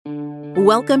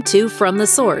Welcome to From the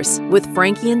Source with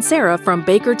Frankie and Sarah from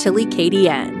Baker Tilly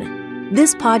KDN.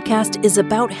 This podcast is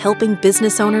about helping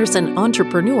business owners and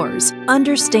entrepreneurs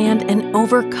understand and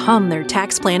overcome their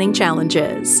tax planning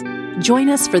challenges. Join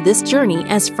us for this journey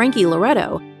as Frankie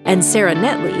Loretto and Sarah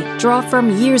Netley draw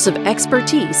from years of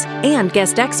expertise and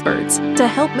guest experts to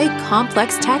help make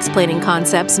complex tax planning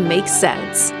concepts make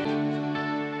sense.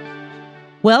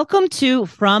 Welcome to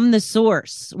From the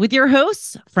Source with your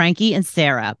hosts, Frankie and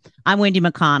Sarah. I'm Wendy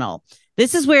McConnell.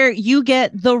 This is where you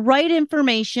get the right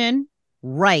information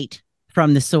right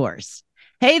from the source.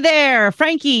 Hey there,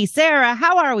 Frankie, Sarah,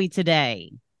 how are we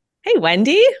today? Hey,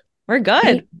 Wendy. We're good.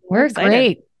 Hey, we're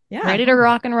great. Yeah. Ready to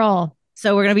rock and roll.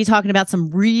 So we're going to be talking about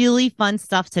some really fun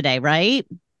stuff today, right?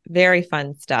 Very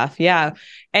fun stuff. Yeah.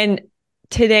 And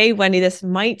today, Wendy, this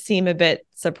might seem a bit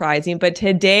surprising, but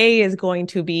today is going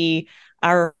to be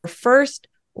our first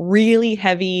really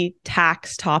heavy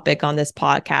tax topic on this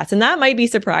podcast. And that might be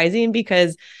surprising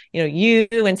because, you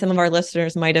and some of our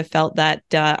listeners might have felt that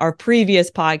our previous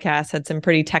podcast had some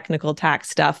pretty technical tax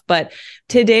stuff. But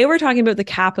today we're talking about the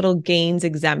capital gains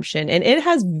exemption, and it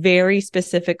has very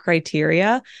specific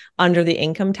criteria under the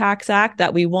Income Tax Act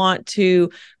that we want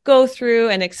to go through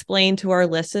and explain to our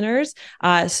listeners.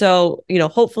 So,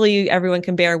 hopefully everyone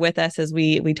can bear with us as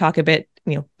we talk a bit,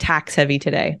 tax heavy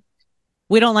today.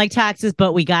 We don't like taxes,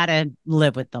 but we got to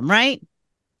live with them, right?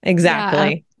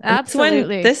 Exactly. Yeah,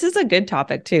 absolutely. This is a good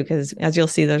topic too, because as you'll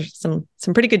see, there's some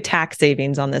pretty good tax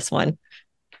savings on this one.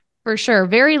 For sure.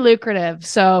 Very lucrative.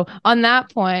 So on that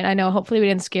point, I know hopefully we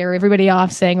didn't scare everybody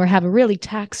off saying we have a really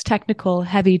tax technical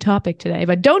heavy topic today,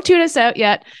 but don't tune us out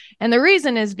yet. And the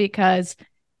reason is because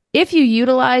if you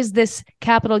utilize this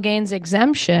capital gains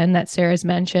exemption that Sarah's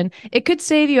mentioned, it could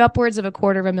save you upwards of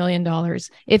 $250,000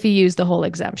 if you use the whole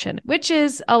exemption, which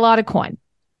is a lot of coin.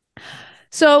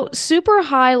 So super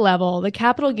high level, the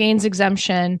capital gains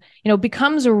exemption,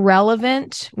 becomes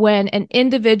relevant when an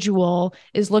individual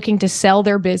is looking to sell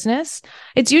their business.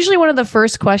 It's usually one of the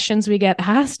first questions we get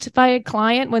asked by a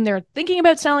client when they're thinking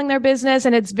about selling their business.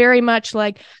 And it's very much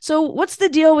like, so what's the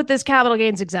deal with this capital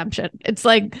gains exemption? It's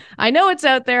like, I know it's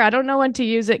out there. I don't know when to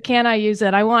use it. Can I use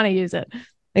it? I want to use it.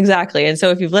 Exactly. And so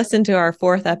if you've listened to our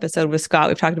 4th episode with Scott,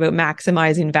 we've talked about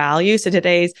maximizing value. So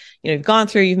today's, you've gone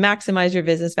through, you've maximized your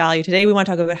business value. Today, we want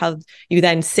to talk about how you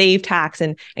then save tax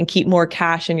and keep more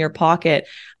cash in your pocket.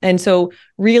 And so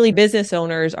really business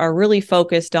owners are really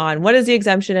focused on what is the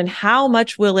exemption and how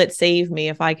much will it save me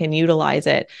if I can utilize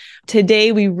it.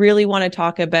 Today, we really want to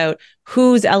talk about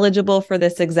who's eligible for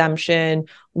this exemption,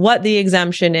 what the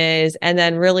exemption is, and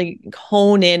then really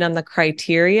hone in on the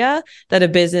criteria that a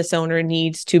business owner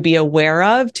needs to be aware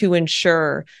of to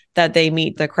ensure that they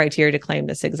meet the criteria to claim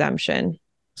this exemption.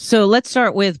 So let's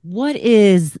start with, what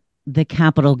is the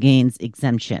capital gains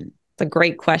exemption? It's a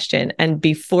great question. And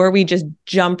before we just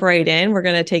jump right in, we're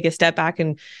going to take a step back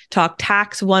and talk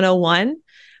tax 101.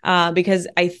 Because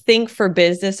I think for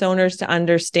business owners to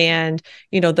understand,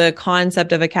 the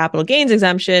concept of a capital gains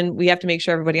exemption, we have to make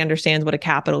sure everybody understands what a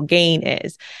capital gain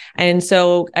is. And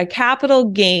so a capital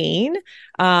gain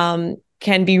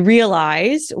can be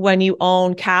realized when you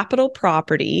own capital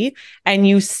property and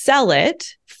you sell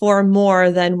it for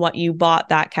more than what you bought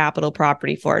that capital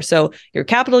property for. So your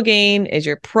capital gain is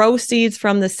your proceeds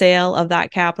from the sale of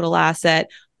that capital asset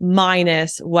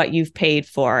minus what you've paid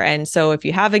for. And so if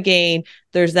you have a gain,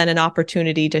 there's then an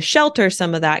opportunity to shelter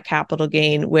some of that capital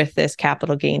gain with this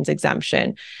capital gains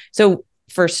exemption. So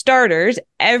for starters,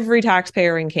 every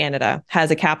taxpayer in Canada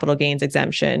has a capital gains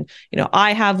exemption.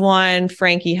 I have one,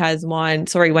 Frankie has one.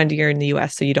 Sorry, Wendy, you're in the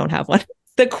US, so you don't have one.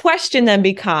 The question then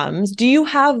becomes, do you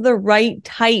have the right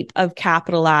type of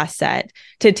capital asset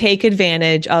to take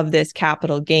advantage of this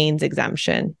capital gains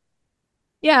exemption?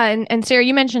 Yeah. And Sarah,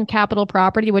 you mentioned capital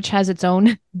property, which has its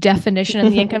own definition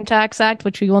in the Income Tax Act,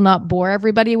 which we will not bore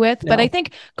everybody with. No. But I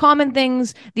think common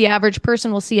things the average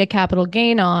person will see a capital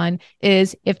gain on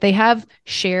is if they have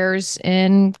shares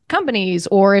in companies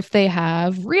or if they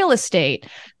have real estate.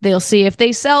 They'll see if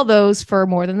they sell those for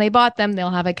more than they bought them, they'll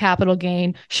have a capital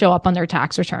gain show up on their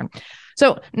tax return.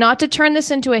 So not to turn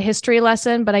this into a history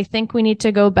lesson, but I think we need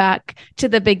to go back to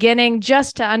the beginning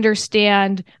just to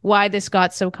understand why this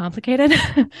got so complicated.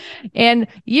 And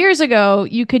years ago,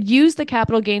 you could use the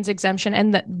capital gains exemption,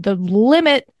 and the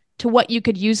limit to what you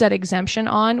could use that exemption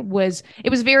on was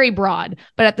very broad.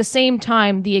 But at the same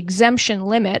time, the exemption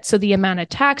limit, so the amount of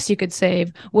tax you could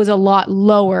save, was a lot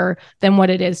lower than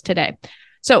what it is today.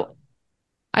 So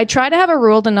I try to have a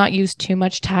rule to not use too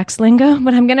much tax lingo,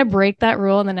 but I'm going to break that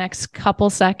rule in the next couple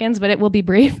seconds, but it will be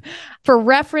brief. For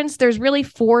reference, there's really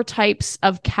 4 types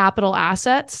of capital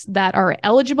assets that are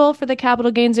eligible for the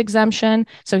capital gains exemption.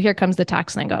 So here comes the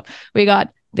tax lingo. We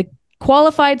got the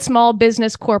qualified small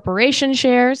business corporation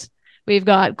shares. We've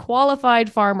got qualified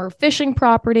farm or fishing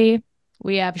property.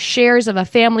 We have shares of a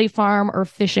family farm or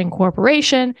fishing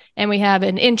corporation, and we have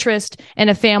an interest in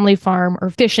a family farm or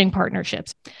fishing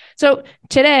partnerships. So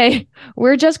today,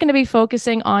 we're just going to be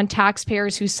focusing on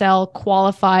taxpayers who sell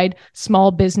qualified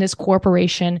small business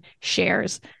corporation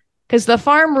shares, because the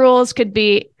farm rules could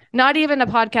be not even a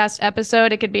podcast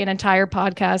episode. It could be an entire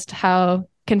podcast, how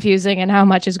confusing and how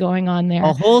much is going on there.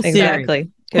 A whole series. Exactly.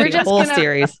 We're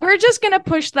just going to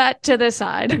push that to the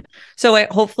side. So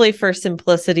hopefully for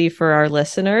simplicity for our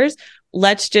listeners,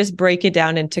 let's just break it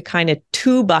down into kind of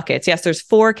 2 buckets. Yes, there's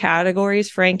 4 categories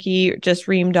Frankie just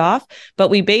reamed off, but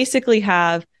we basically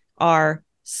have our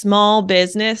small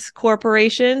business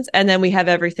corporations, and then we have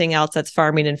everything else that's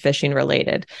farming and fishing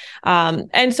related.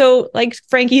 And so, like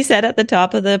Frankie said at the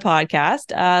top of the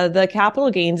podcast, the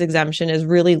capital gains exemption is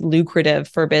really lucrative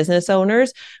for business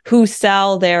owners who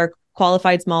sell their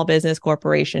qualified small business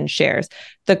corporation shares.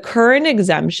 The current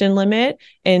exemption limit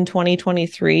in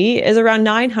 2023 is around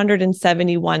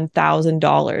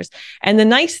 $971,000. And the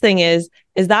nice thing is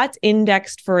that's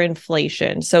indexed for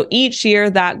inflation. So each year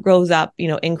that grows up,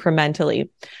 incrementally.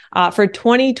 For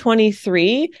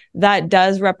 2023, that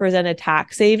does represent a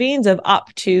tax savings of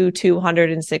up to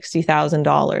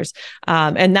 $260,000.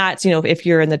 And that's, if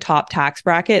you're in the top tax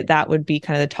bracket, that would be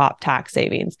kind of the top tax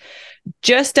savings.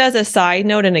 Just as a side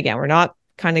note, and again, we're not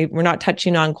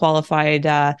touching on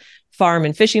qualified farm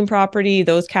and fishing property,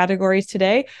 those categories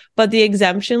today, but the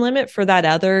exemption limit for that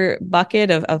other bucket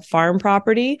of farm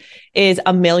property is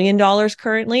 $1 million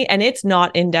currently, and it's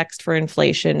not indexed for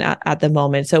inflation at the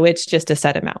moment. So it's just a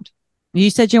set amount. You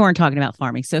said you weren't talking about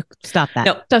farming, so stop that.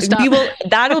 No, stop.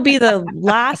 That'll be the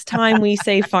last time we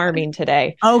say farming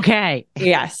today. Okay.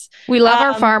 Yes. We love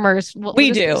our farmers.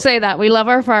 We do. Say that. We love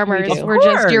our farmers.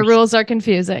 Your rules are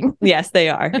confusing. Yes, they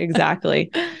are. Exactly.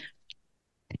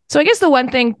 So I guess the one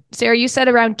thing, Sarah, you said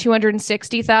around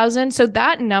 260,000. So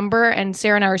that number, and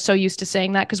Sarah and I are so used to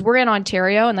saying that because we're in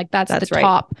Ontario, and that's the right.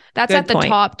 top. That's Good at the point.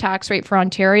 top tax rate for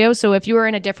Ontario. So if you were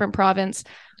in a different province,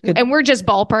 Good. And we're just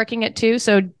ballparking it too,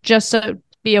 so just so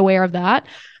be aware of that.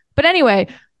 But anyway,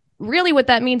 really what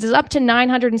that means is up to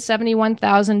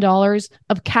 $971,000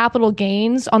 of capital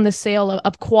gains on the sale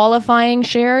of qualifying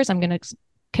shares. I'm going to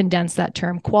condense that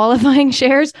term. Qualifying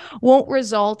shares won't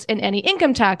result in any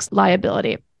income tax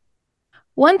liability.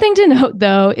 One thing to note,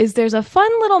 though, is there's a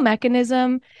fun little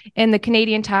mechanism in the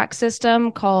Canadian tax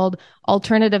system called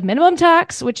alternative minimum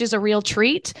tax, which is a real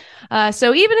treat.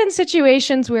 So even in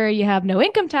situations where you have no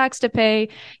income tax to pay,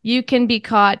 you can be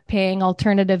caught paying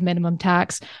alternative minimum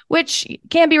tax, which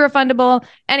can be refundable.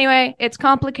 Anyway, it's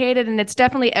complicated, and it's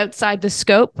definitely outside the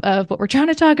scope of what we're trying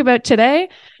to talk about today.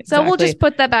 Exactly. So we'll just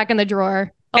put that back in the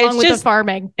drawer along with the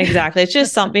farming. Exactly. It's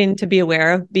just something to be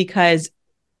aware of, because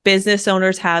business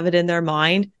owners have it in their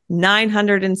mind.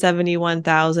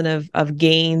 971,000 of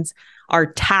gains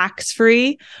are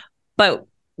tax-free, but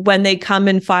when they come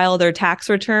and file their tax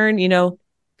return,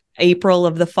 April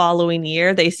of the following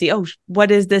year, they see, oh, what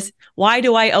is this? Why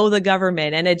do I owe the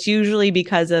government? And it's usually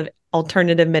because of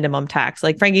alternative minimum tax.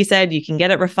 Like Frankie said, you can get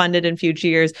it refunded in future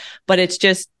years, but it's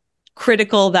just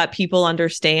critical that people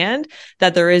understand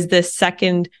that there is this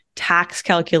second tax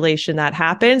calculation that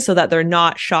happens so that they're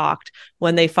not shocked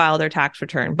when they file their tax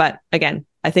return. But again,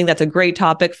 I think that's a great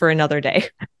topic for another day.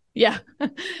 Yeah.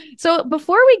 So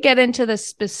before we get into the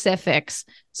specifics,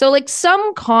 so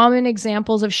some common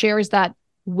examples of shares that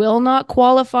will not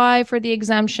qualify for the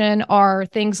exemption are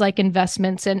things like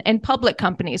investments in public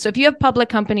companies. So if you have public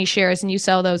company shares and you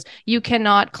sell those, you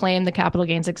cannot claim the capital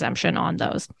gains exemption on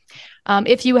those.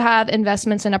 If you have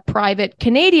investments in a private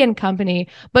Canadian company,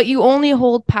 but you only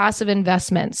hold passive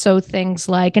investments, so things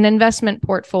like an investment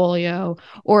portfolio,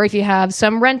 or if you have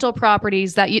some rental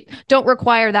properties that you don't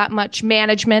require that much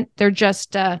management, they're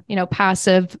just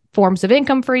passive forms of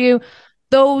income for you,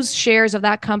 those shares of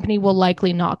that company will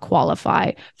likely not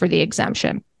qualify for the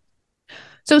exemption.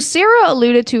 So Sarah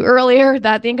alluded to earlier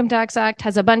that the Income Tax Act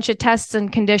has a bunch of tests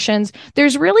and conditions.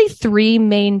 There's really 3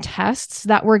 main tests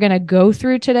that we're going to go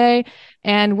through today,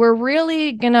 and we're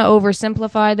really going to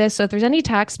oversimplify this. So if there's any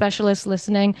tax specialists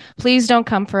listening, please don't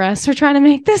come for us. We're trying to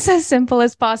make this as simple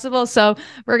as possible. So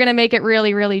we're going to make it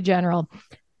really, really general.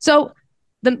 So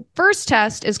the first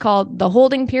test is called the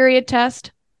holding period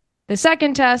test. The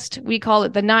second test, we call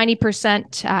it the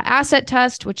 90% asset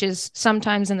test, which is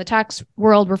sometimes in the tax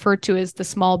world referred to as the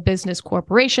small business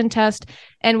corporation test.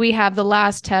 And we have the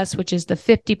last test, which is the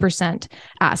 50%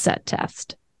 asset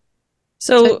test.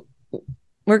 So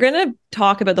we're going to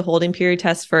talk about the holding period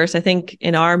test first. I think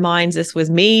in our minds, this was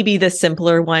maybe the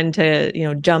simpler one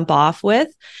to, jump off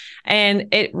with.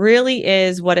 And it really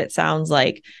is what it sounds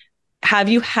like. Have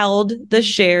you held the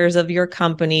shares of your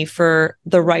company for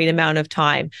the right amount of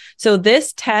time? So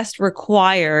this test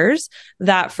requires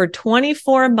that for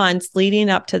 24 months leading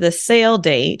up to the sale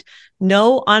date,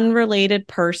 no unrelated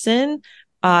person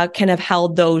can have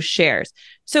held those shares.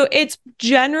 So it's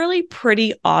generally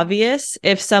pretty obvious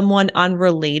if someone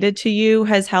unrelated to you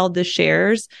has held the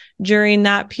shares during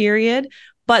that period.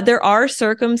 But there are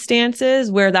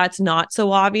circumstances where that's not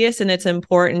so obvious, and it's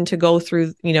important to go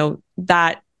through,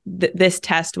 this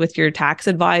test with your tax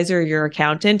advisor, your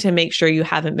accountant, to make sure you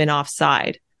haven't been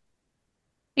offside.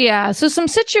 Yeah. So some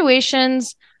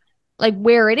situations like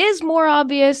where it is more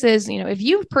obvious is, if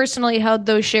you've personally held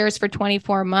those shares for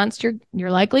 24 months, you're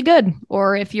likely good.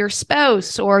 Or if your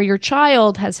spouse or your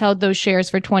child has held those shares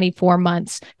for 24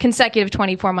 months, consecutive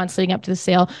 24 months leading up to the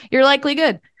sale, you're likely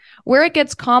good. Where it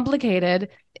gets complicated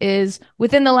is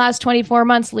within the last 24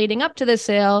 months leading up to the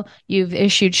sale, you've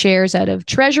issued shares out of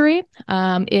treasury.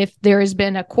 If there has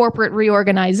been a corporate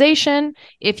reorganization,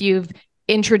 if you've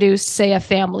introduced, say, a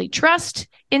family trust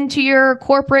into your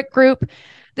corporate group,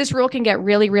 this rule can get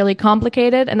really, really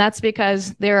complicated. And that's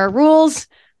because there are rules,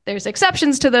 there's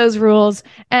exceptions to those rules,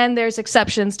 and there's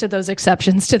exceptions to those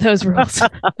exceptions to those rules.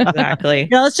 Exactly.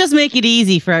 Let's just make it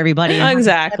easy for everybody.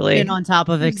 Exactly. On top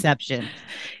of exception.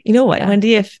 You know what,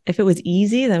 Wendy, if it was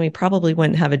easy, then we probably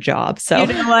wouldn't have a job. So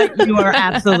you know what? You are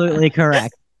absolutely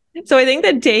correct. So I think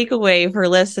the takeaway for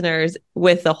listeners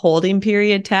with the holding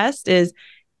period test is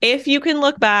if you can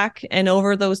look back and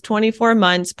over those 24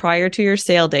 months prior to your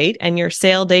sale date, and your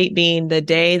sale date being the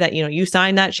day that, you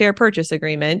signed that share purchase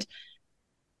agreement,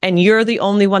 and you're the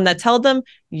only one that's held them,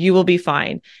 you will be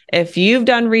fine. If you've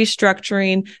done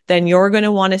restructuring, then you're going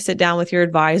to want to sit down with your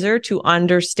advisor to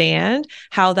understand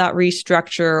how that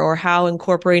restructure or how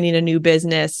incorporating a new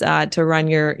business to run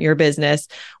your business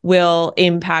will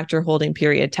impact your holding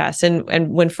period test. And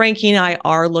when Frankie and I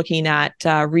are looking at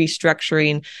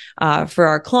restructuring for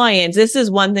our clients, this is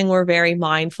one thing we're very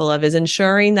mindful of, is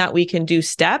ensuring that we can do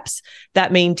steps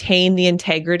that maintain the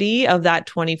integrity of that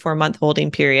 24-month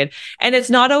holding period. And it's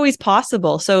not always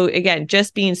possible. So again,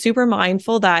 just being super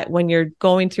mindful that when you're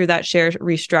going through that share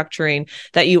restructuring,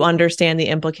 that you understand the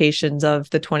implications of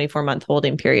the 24-month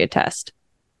holding period test.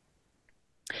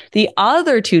 The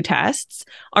other two tests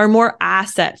are more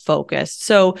asset focused.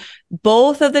 So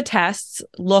both of the tests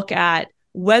look at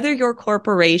whether your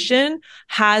corporation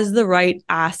has the right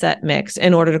asset mix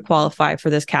in order to qualify for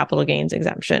this capital gains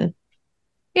exemption.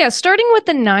 Yeah, starting with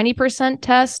the 90%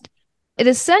 test, it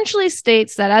essentially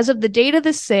states that as of the date of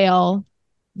the sale,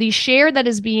 the share that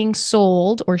is being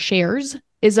sold, or shares,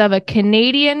 is of a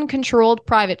Canadian-controlled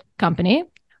private company,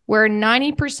 where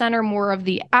 90% or more of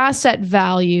the asset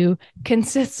value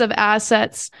consists of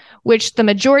assets, which the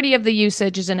majority of the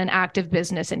usage is in an active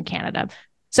business in Canada.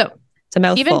 So it's a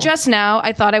mouthful. Even just now,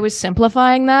 I thought I was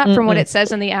simplifying that from what it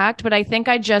says in the act, but I think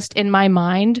I just, in my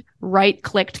mind,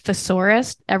 right-clicked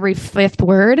thesaurus every fifth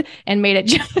word and made it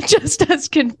just as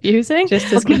confusing.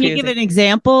 Can you give an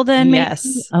example then? Yes.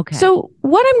 Maybe? Okay. So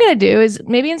what I'm going to do is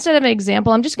maybe instead of an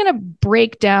example, I'm just going to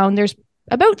break down. There's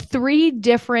about 3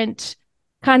 different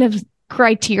kind of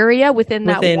criteria within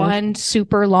that one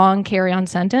super long carry-on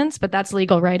sentence, but that's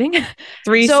legal writing.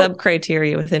 3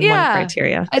 sub-criteria within one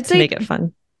criteria to make it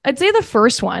fun. I'd say the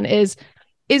first one is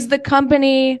the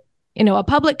company, a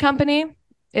public company?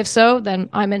 If so, then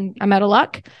I'm out of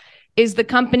luck. Is the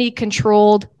company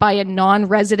controlled by a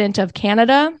non-resident of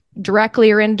Canada, directly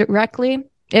or indirectly?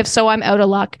 If so, I'm out of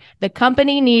luck. The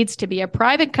company needs to be a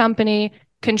private company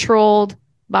controlled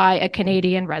by a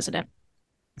Canadian resident.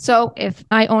 So if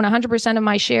I own 100% of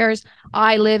my shares,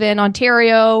 I live in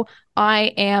Ontario,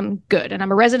 I am good. And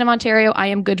I'm a resident of Ontario, I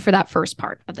am good for that first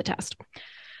part of the test.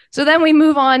 So then we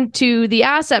move on to the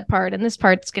asset part, and this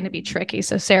part's going to be tricky.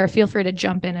 So Sarah, feel free to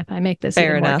jump in if I make this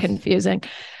even more confusing.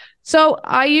 So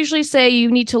I usually say you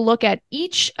need to look at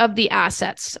each of the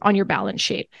assets on your balance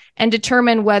sheet and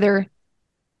determine whether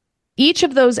each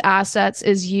of those assets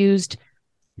is used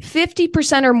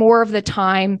 50% or more of the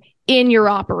time in your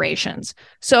operations.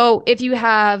 So if you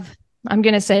have, I'm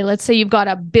going to say, let's say you've got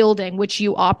a building which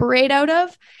you operate out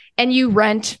of and you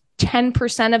rent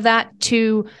 10% of that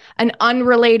to an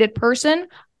unrelated person,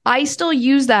 I still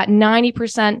use that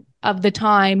 90% of the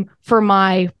time for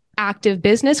my active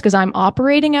business because I'm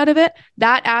operating out of it,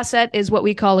 that asset is what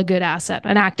we call a good asset,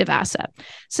 an active asset.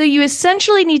 So you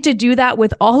essentially need to do that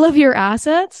with all of your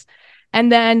assets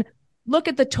and then look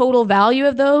at the total value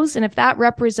of those. And if that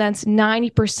represents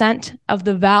 90% of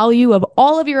the value of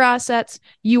all of your assets,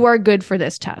 you are good for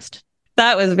this test.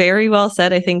 That was very well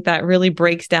said. I think that really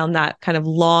breaks down that kind of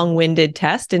long-winded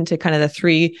test into kind of the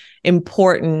three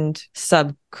important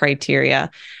sub-criteria.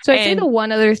 So I'd say the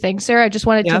one other thing, Sarah, I just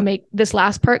wanted to make this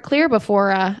last part clear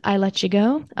before I let you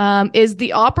go, is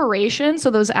the operation.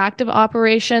 So those active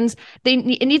operations,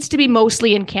 it needs to be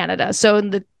mostly in Canada. So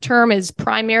the term is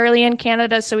primarily in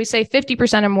Canada. So we say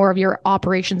 50% or more of your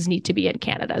operations need to be in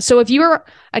Canada. So if you're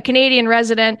a Canadian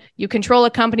resident, you control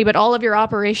a company, but all of your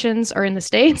operations are in the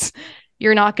States,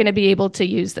 you're not going to be able to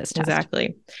use this test.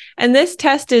 Exactly. And this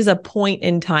test is a point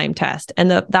in time test.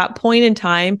 And that point in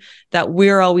time that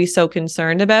we're always so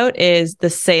concerned about is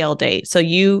the sale date. So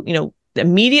you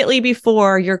immediately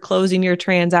before you're closing your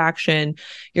transaction,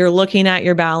 you're looking at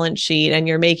your balance sheet and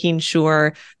you're making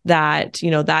sure that,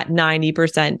 that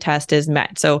 90% test is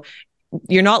met. So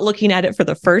you're not looking at it for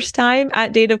the first time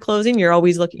at date of closing. You're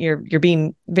always you're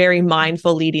being very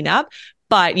mindful leading up,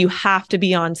 but you have to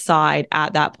be on side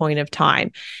at that point of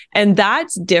time. And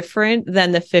that's different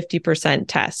than the 50%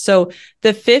 test. So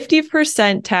the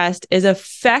 50% test is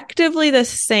effectively the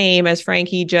same as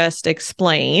Frankie just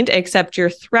explained, except your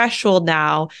threshold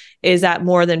now is that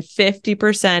more than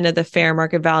 50% of the fair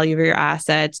market value of your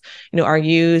assets, are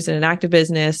used in an active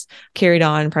business, carried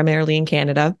on primarily in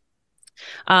Canada.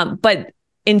 But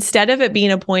instead of it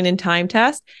being a point in time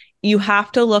test, you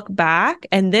have to look back,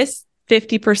 and this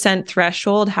 50%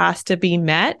 threshold has to be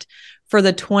met for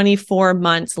the 24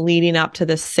 months leading up to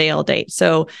the sale date.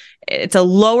 So it's a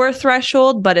lower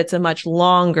threshold, but it's a much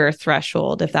longer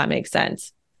threshold, if that makes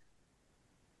sense.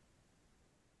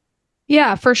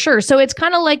 Yeah, for sure. So it's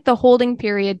kind of like the holding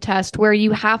period test where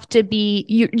you have to be,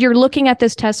 you're looking at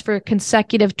this test for a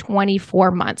consecutive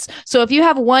 24 months. So if you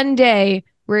have one day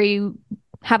where you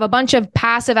have a bunch of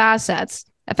passive assets,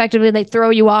 effectively they throw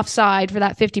you offside for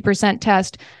that 50%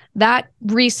 test, that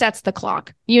resets the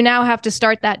clock. You now have to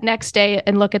start that next day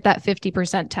and look at that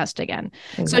 50% test again.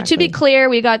 Exactly. So to be clear,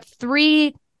 we got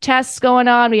 3 tests going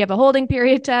on. We have a holding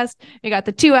period test. We got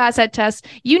the 2 asset tests.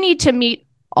 You need to meet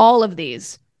all of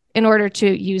these in order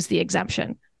to use the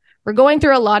exemption. We're going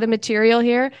through a lot of material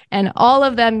here, and all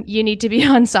of them you need to be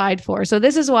on side for. So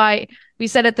this is why we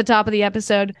said at the top of the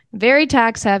episode, very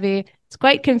tax heavy. It's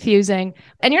quite confusing.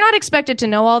 And you're not expected to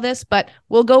know all this, but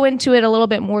we'll go into it a little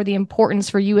bit more, the importance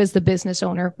for you as the business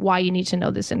owner, why you need to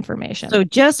know this information. So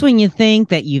just when you think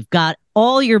that you've got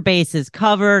all your bases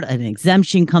covered, an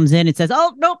exemption comes in and says,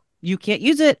 oh, nope, you can't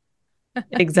use it.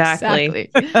 Exactly.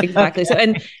 So,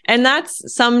 and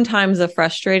that's sometimes a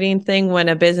frustrating thing when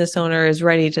a business owner is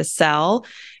ready to sell.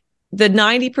 The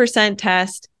 90%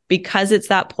 test, because it's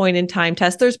that point in time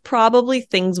test, there's probably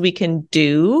things we can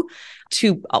do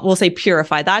to, we'll say,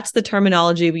 purify. That's the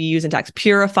terminology we use in tax,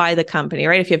 purify the company,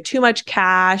 right? If you have too much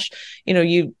cash,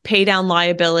 you pay down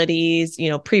liabilities,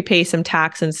 prepay some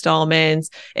tax installments,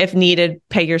 if needed,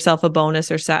 pay yourself a bonus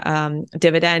or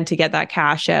dividend to get that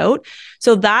cash out.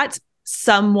 So that's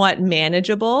somewhat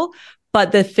manageable,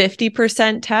 but the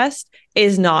 50% test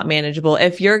is not manageable.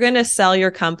 If you're going to sell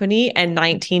your company and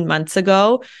 19 months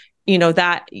ago,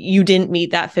 that you didn't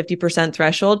meet that 50%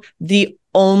 threshold, the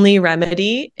only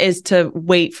remedy is to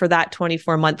wait for that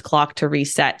 24-month clock to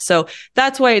reset. So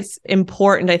that's why it's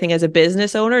important, I think, as a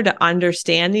business owner to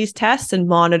understand these tests and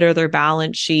monitor their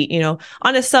balance sheet,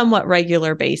 on a somewhat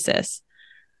regular basis.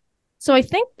 So I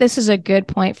think this is a good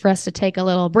point for us to take a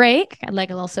little break. I'd like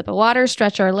a little sip of water,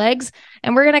 stretch our legs,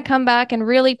 and we're going to come back and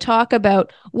really talk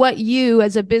about what you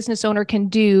as a business owner can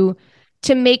do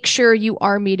to make sure you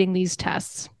are meeting these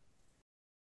tests.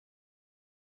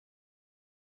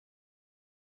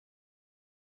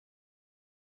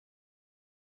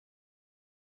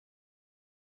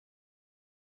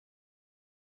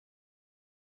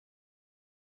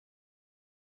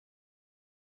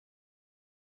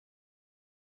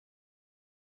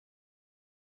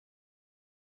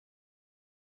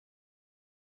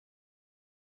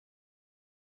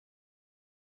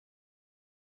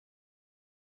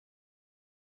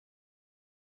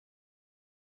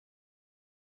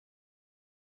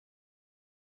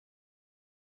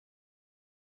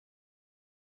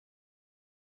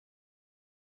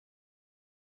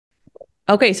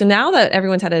 Okay, so now that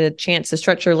everyone's had a chance to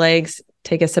stretch your legs,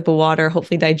 take a sip of water,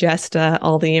 hopefully digest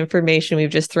all the information we've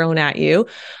just thrown at you,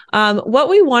 what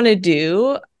we want to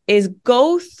do is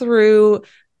go through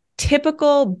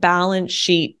typical balance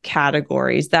sheet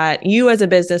categories that you as a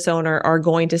business owner are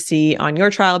going to see on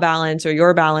your trial balance or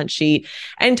your balance sheet,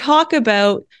 and talk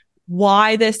about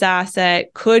why this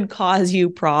asset could cause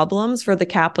you problems for the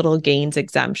capital gains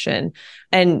exemption.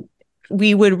 And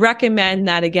we would recommend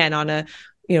that, again, on a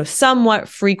somewhat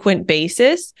frequent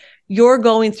basis, you're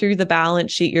going through the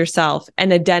balance sheet yourself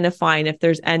and identifying if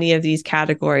there's any of these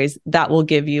categories that will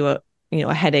give you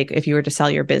a headache if you were to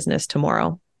sell your business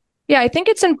tomorrow. Yeah, I think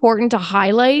it's important to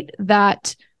highlight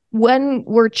that when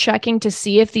we're checking to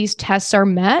see if these tests are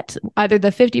met, either the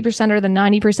 50% or the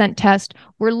 90% test,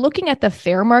 we're looking at the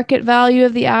fair market value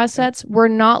of the assets. We're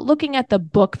not looking at the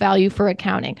book value for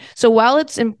accounting. So while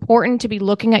it's important to be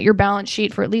looking at your balance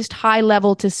sheet for at least high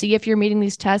level to see if you're meeting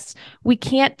these tests, we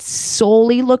can't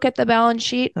solely look at the balance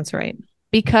sheet. That's right.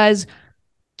 Because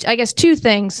I guess two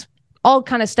things, all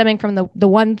kind of stemming from the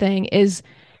one thing, is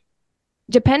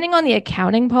depending on the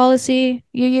accounting policy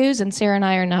you use, and Sarah and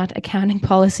I are not accounting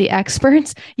policy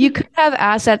experts, you could have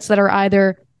assets that are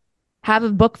either have a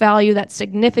book value that's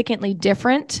significantly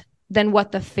different than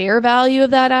what the fair value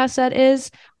of that asset is,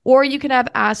 or you could have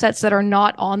assets that are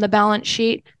not on the balance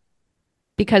sheet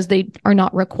because they are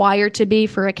not required to be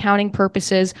for accounting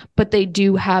purposes, but they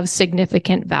do have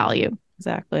significant value.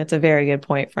 Exactly. That's a very good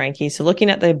point, Frankie. So looking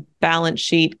at the balance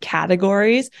sheet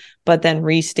categories, but then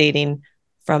restating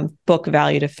from book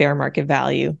value to fair market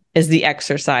value is the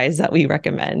exercise that we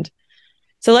recommend.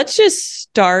 So let's just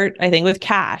start, I think, with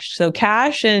cash. So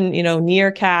cash and,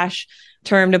 near cash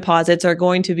term deposits are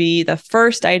going to be the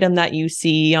first item that you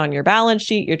see on your balance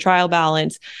sheet, your trial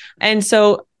balance. And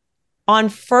so on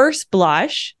first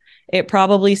blush, it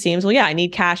probably seems, well, yeah, I need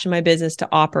cash in my business to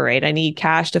operate. I need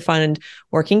cash to fund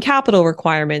working capital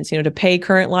requirements, to pay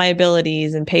current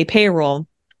liabilities and pay payroll.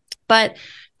 But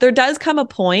there does come a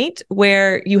point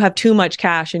where you have too much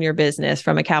cash in your business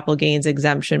from a capital gains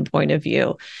exemption point of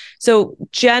view. So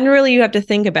generally, you have to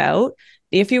think about,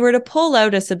 if you were to pull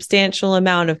out a substantial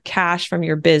amount of cash from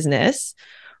your business,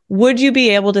 would you be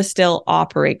able to still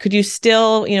operate? Could you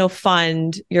still,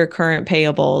 fund your current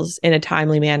payables in a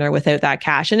timely manner without that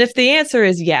cash? And if the answer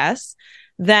is yes,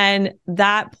 then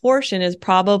that portion is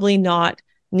probably not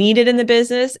needed in the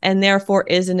business and therefore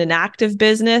isn't an active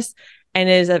business and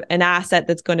is an asset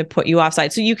that's going to put you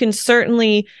offside. So you can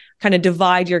certainly kind of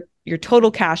divide your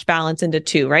total cash balance into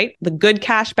two, right? The good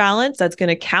cash balance that's going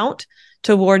to count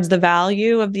towards the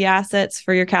value of the assets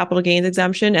for your capital gains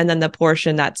exemption, and then the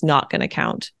portion that's not going to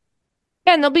count.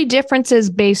 And there'll be differences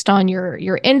based on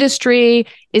your industry.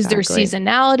 Is there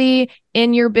seasonality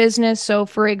in your business? So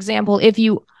for example, if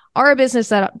you are a business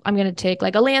that I'm going to take,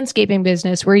 like a landscaping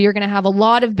business, where you're going to have a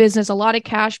lot of business, a lot of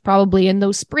cash probably in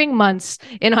those spring months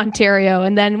in Ontario,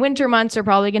 and then winter months are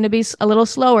probably going to be a little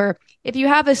slower. If you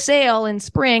have a sale in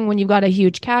spring when you've got a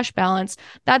huge cash balance,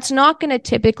 that's not going to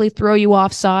typically throw you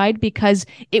offside because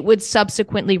it would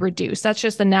subsequently reduce. That's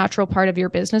just the natural part of your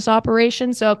business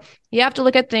operation. So you have to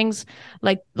look at things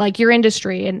like your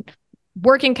industry. And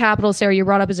working capital, Sarah, you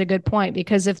brought up, is a good point,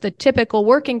 because if the typical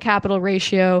working capital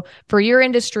ratio for your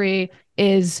industry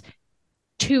is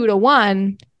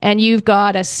 2-to-1 and you've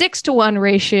got a 6-to-1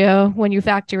 ratio when you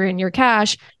factor in your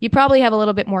cash, you probably have a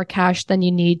little bit more cash than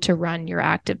you need to run your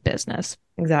active business.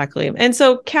 Exactly. And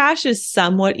so cash is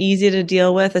somewhat easy to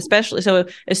deal with, especially so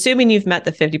assuming you've met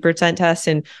the 50% test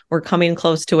and we're coming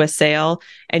close to a sale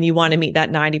and you want to meet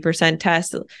that 90%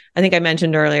 test. I think I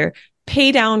mentioned earlier,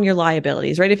 pay down your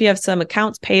liabilities, right? If you have some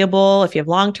accounts payable, if you have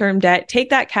long-term debt,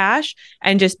 take that cash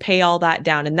and just pay all that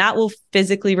down. And that will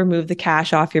physically remove the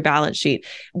cash off your balance sheet.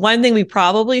 One thing we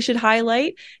probably should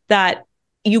highlight, that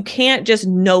you can't just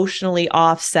notionally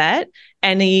offset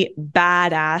any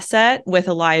bad asset with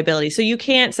a liability. So you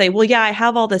can't say, well, yeah, I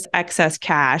have all this excess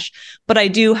cash, but I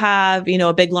do have,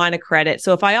 a big line of credit.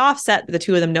 So if I offset the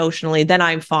two of them notionally, then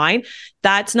I'm fine.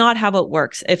 That's not how it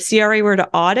works. If CRA were to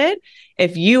audit,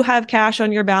 if you have cash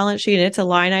on your balance sheet and it's a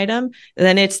line item,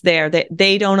 then it's there.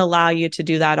 They don't allow you to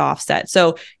do that offset.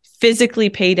 So physically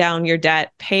pay down your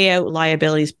debt, pay out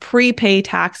liabilities, prepay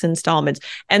tax installments.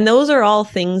 And those are all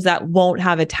things that won't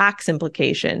have a tax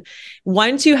implication.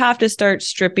 Once you have to start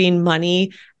stripping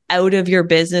money out of your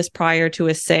business prior to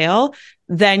a sale,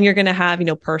 then you're going to have,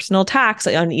 personal tax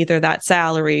on either that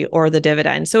salary or the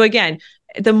dividend. So again,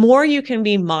 the more you can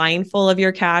be mindful of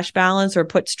your cash balance or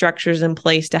put structures in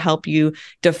place to help you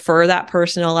defer that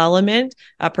personal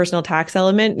tax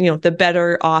element, the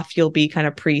better off you'll be kind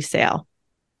of pre-sale.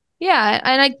 Yeah.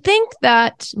 And I think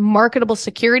that marketable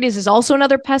securities is also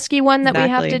another pesky one that we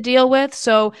have to deal with.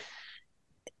 So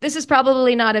this is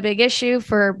probably not a big issue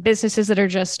for businesses that are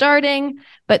just starting,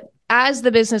 but as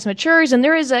the business matures and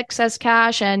there is excess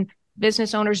cash and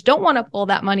business owners don't want to pull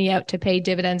that money out to pay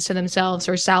dividends to themselves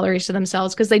or salaries to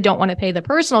themselves because they don't want to pay the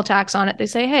personal tax on it. They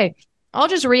say, hey, I'll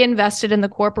just reinvest it in the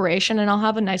corporation and I'll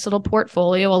have a nice little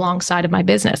portfolio alongside of my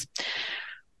business.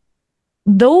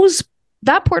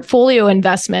 That portfolio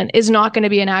investment is not going to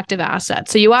be an active asset.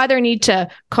 So you either need to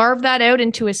carve that out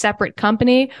into a separate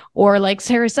company or, like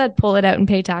Sarah said, pull it out and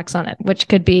pay tax on it, which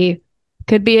could be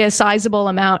a sizable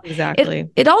amount. Exactly.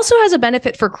 It also has a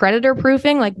benefit for creditor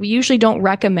proofing. Like, we usually don't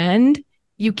recommend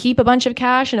you keep a bunch of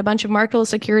cash and a bunch of marketable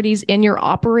securities in your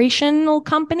operational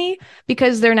company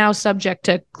because they're now subject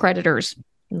to creditors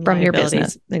from your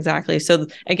business. Exactly. So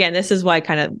again, this is why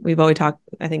we've always talked,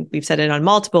 I think we've said it on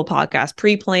multiple podcasts,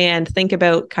 pre-planned, think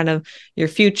about kind of your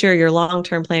future, your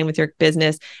long-term plan with your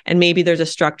business. And maybe there's a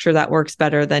structure that works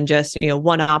better than just,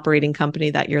 one operating company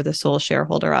that you're the sole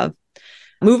shareholder of.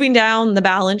 Moving down the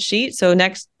balance sheet. So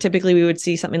next, typically we would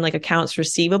see something like accounts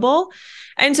receivable.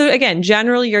 And so again,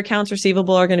 generally your accounts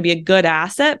receivable are going to be a good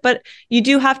asset, but you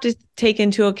do have to take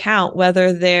into account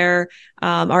whether there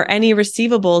are any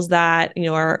receivables that,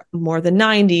 are more than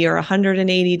 90 or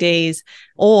 180 days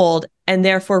old and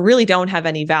therefore really don't have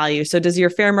any value. So does your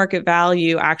fair market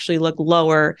value actually look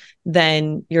lower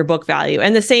than your book value?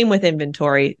 And the same with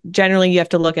inventory. Generally, you have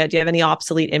to look at, do you have any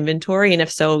obsolete inventory? And if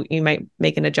so, you might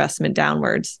make an adjustment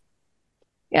downwards.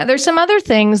 Yeah, there's some other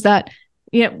things that,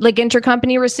 like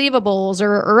intercompany receivables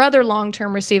or other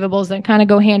long-term receivables that kind of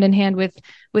go hand in hand with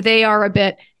AR a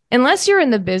bit. Unless you're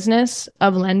in the business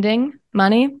of lending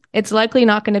money, it's likely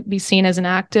not going to be seen as an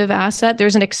active asset.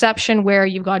 There's an exception where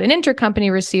you've got an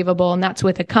intercompany receivable, and that's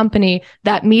with a company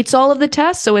that meets all of the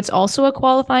tests. So it's also a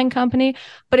qualifying company,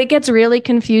 but it gets really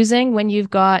confusing when you've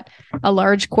got a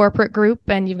large corporate group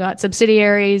and you've got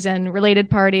subsidiaries and related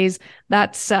parties.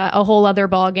 That's a whole other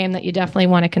ballgame that you definitely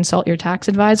want to consult your tax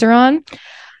advisor on.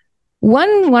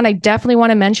 One I definitely want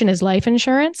to mention is life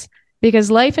insurance,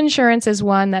 because life insurance is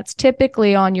one that's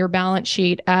typically on your balance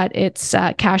sheet at its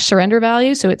cash surrender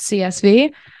value, so it's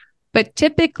CSV, but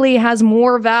typically has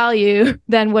more value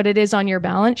than what it is on your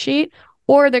balance sheet.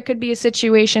 Or there could be a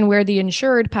situation where the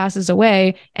insured passes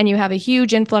away and you have a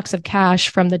huge influx of cash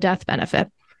from the death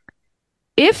benefit.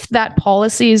 If that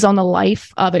policy is on the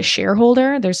life of a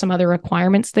shareholder, there's some other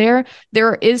requirements there.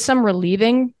 There is some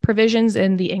relieving provisions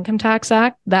in the Income Tax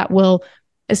Act that will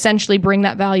essentially bring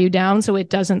that value down so it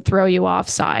doesn't throw you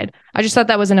offside. I just thought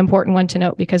that was an important one to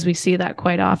note because we see that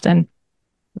quite often.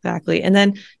 Exactly. And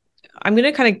then I'm going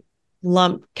to kind of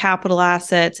lump capital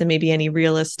assets and maybe any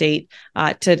real estate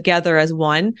together as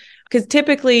one, because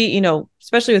typically,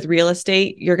 especially with real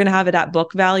estate, you're going to have it at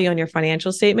book value on your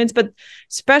financial statements. But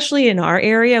especially in our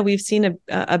area, we've seen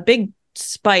a big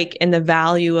spike in the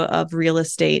value of real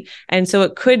estate. And so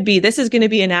it could be, this is going to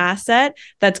be an asset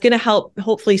that's going to help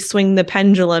hopefully swing the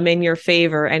pendulum in your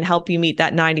favor and help you meet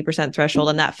that 90% threshold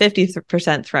and that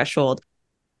 50% threshold.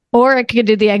 Or it could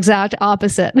do the exact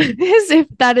opposite, is if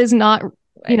that is not,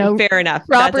 fair enough.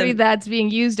 Property that's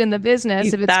being used in the business.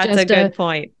 If it's that's just a good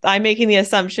point. I'm making the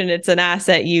assumption it's an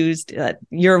asset used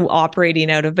you're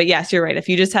operating out of. But yes, you're right. If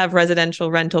you just have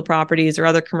residential rental properties or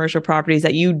other commercial properties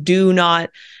that you do not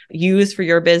use for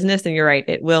your business, then you're right.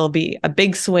 It will be a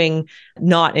big swing,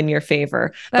 not in your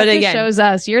favor. That but again, shows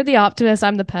us you're the optimist.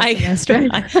 I'm the pessimist. Right?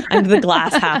 I'm the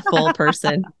glass half full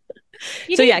person.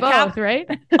 You need both, right?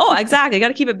 Oh, exactly. Got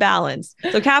to keep it balanced.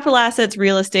 So capital assets,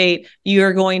 real estate,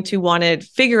 you're going to want to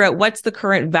figure out what's the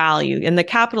current value. And the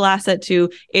capital asset too,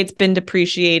 it's been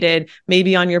depreciated.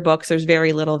 Maybe on your books, there's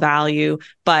very little value,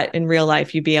 but in real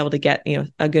life, you'd be able to get,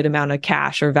 a good amount of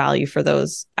cash or value for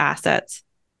those assets.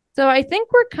 So I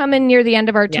think we're coming near the end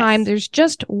of our time. Yes. There's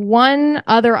just one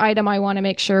other item I want to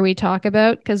make sure we talk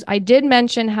about, because I did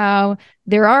mention how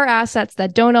there are assets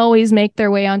that don't always make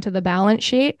their way onto the balance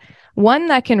sheet. One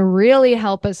that can really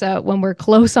help us out when we're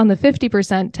close on the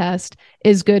 50% test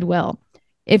is goodwill.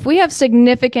 If we have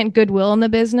significant goodwill in the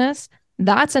business,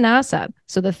 that's an asset.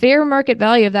 So the fair market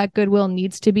value of that goodwill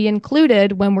needs to be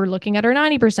included when we're looking at our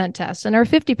 90% test and our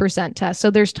 50% test. So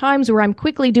there's times where I'm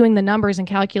quickly doing the numbers and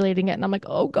calculating it, and I'm like,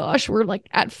 oh gosh, we're like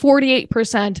at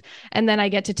 48%. And then I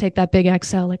get to take that big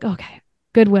Excel, like, okay,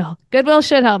 Goodwill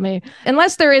should help me.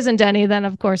 Unless there isn't any, then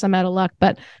of course I'm out of luck.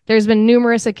 But there's been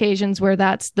numerous occasions where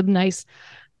that's the nice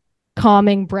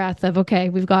calming breath of, okay,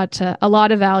 we've got a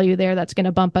lot of value there that's going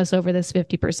to bump us over this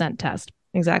 50% test.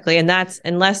 Exactly. And that's,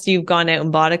 unless you've gone out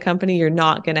and bought a company, you're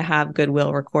not going to have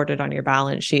goodwill recorded on your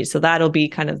balance sheet. So that'll be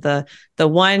kind of the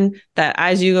one that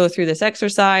as you go through this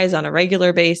exercise on a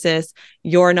regular basis,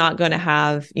 you're not going to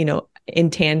have,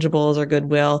 intangibles or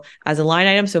goodwill as a line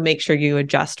item. So make sure you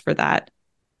adjust for that.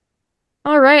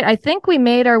 All right. I think we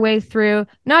made our way through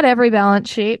not every balance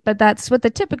sheet, but that's what the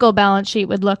typical balance sheet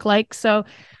would look like. So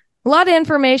a lot of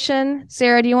information.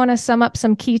 Sarah, do you want to sum up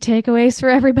some key takeaways for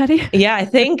everybody? Yeah, I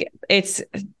think it's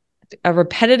a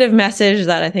repetitive message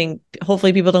that I think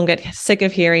hopefully people don't get sick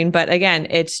of hearing. But again,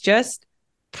 it's just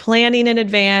planning in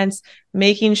advance,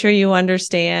 making sure you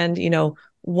understand,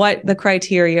 what the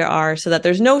criteria are so that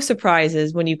there's no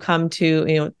surprises when you come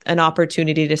to, an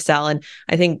opportunity to sell. And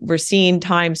I think we're seeing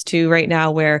times too right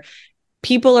now where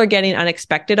people are getting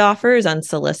unexpected offers,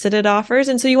 unsolicited offers.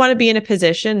 And so you want to be in a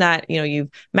position that,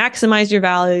 you've maximized your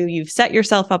value, you've set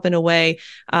yourself up in a way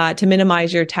to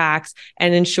minimize your tax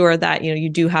and ensure that, you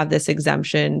do have this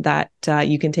exemption that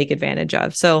you can take advantage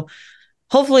of. So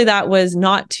hopefully that was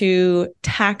not too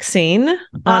taxing on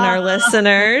our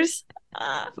listeners.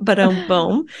 But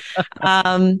boom.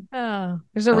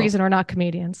 There's a reason we're not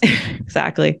comedians.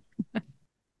 Exactly.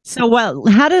 So, well,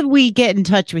 how did we get in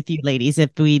touch with you ladies if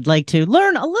we'd like to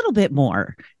learn a little bit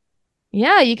more?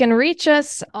 Yeah, you can reach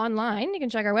us online. You can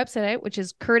check our website out, which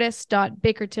is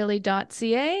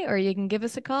curtis.bakertilly.ca, or you can give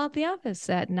us a call at the office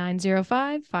at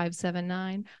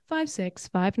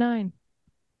 905-579-5659.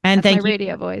 And That's thank my you.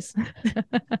 radio voice.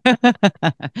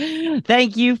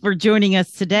 Thank you for joining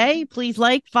us today. Please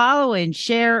like, follow, and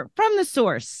share From the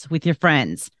Source with your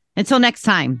friends. Until next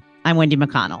time, I'm Wendy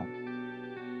McConnell.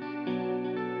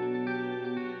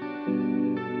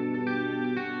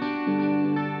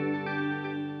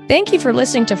 Thank you for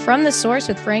listening to From the Source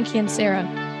with Frankie and Sarah.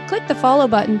 Click the follow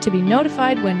button to be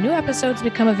notified when new episodes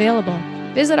become available.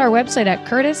 Visit our website at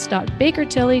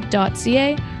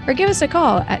curtis.bakertilly.ca or give us a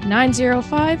call at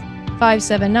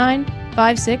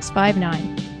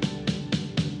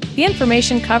 905-579-5659. The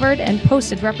information covered and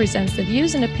posted represents the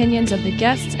views and opinions of the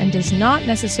guests and does not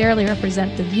necessarily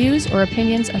represent the views or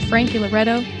opinions of Frankie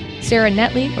Loretto, Sarah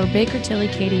Netley, or Baker Tilly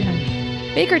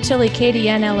KDN. Baker Tilly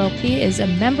KDN LLP is a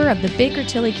member of the Baker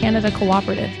Tilly Canada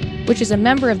Cooperative, which is a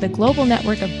member of the global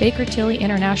network of Baker Tilly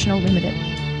International Limited.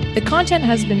 The content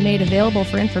has been made available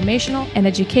for informational and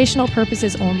educational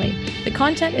purposes only. The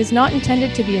content is not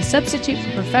intended to be a substitute for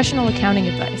professional accounting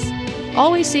advice.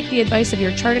 Always seek the advice of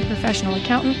your chartered professional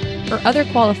accountant or other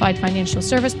qualified financial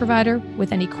service provider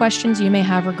with any questions you may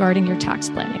have regarding your tax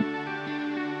planning.